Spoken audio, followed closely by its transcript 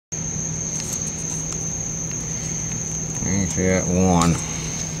See that one?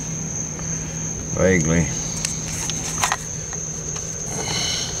 Vaguely.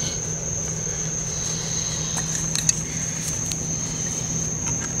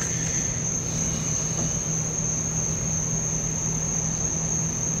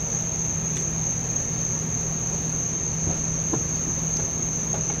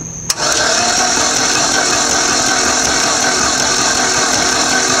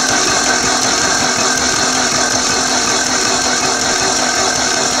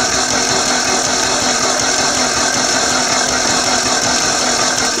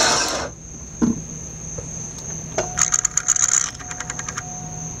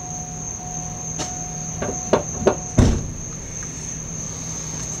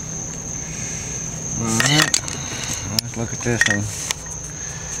 Let's look at this one.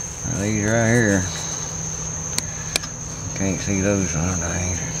 These right here. Can't see those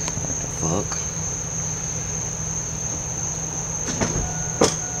underneath. What the fuck?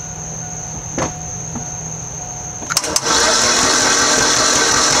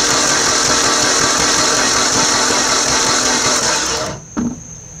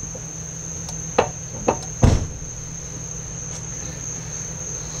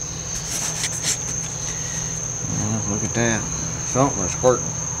 Look at that. Something is squirting.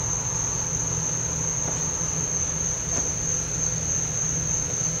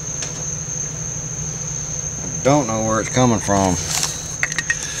 I don't know where it's coming from,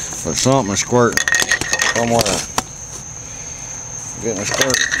 but something is squirting somewhere. Getting a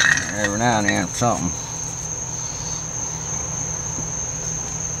squirt every now and then, something.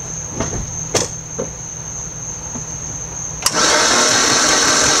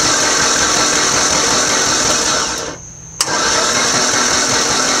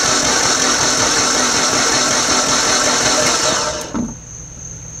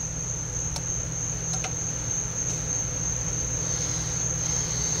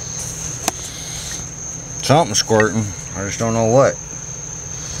 Something squirting. I just don't know what.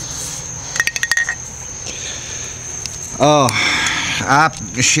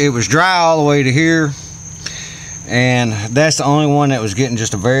 It was dry all the way to here, and that's the only one that was getting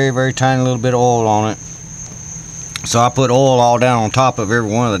just a very, very tiny little bit of oil on it. So I put oil all down on top of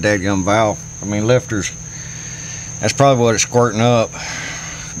every one of the dadgum lifters. That's probably what it's squirting up.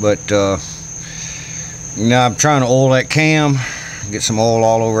 But you know, I'm trying to oil that cam, get some oil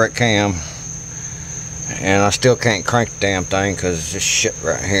all over that cam. And I still can't crank the damn thing because this shit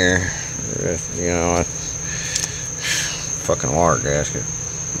right here, you know, fucking water gasket.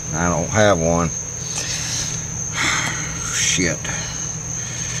 I don't have one. Shit.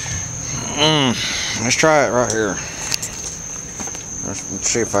 Let's try it right here. Let's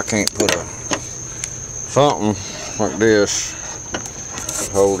see if I can't put something like this,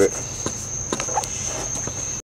 hold it.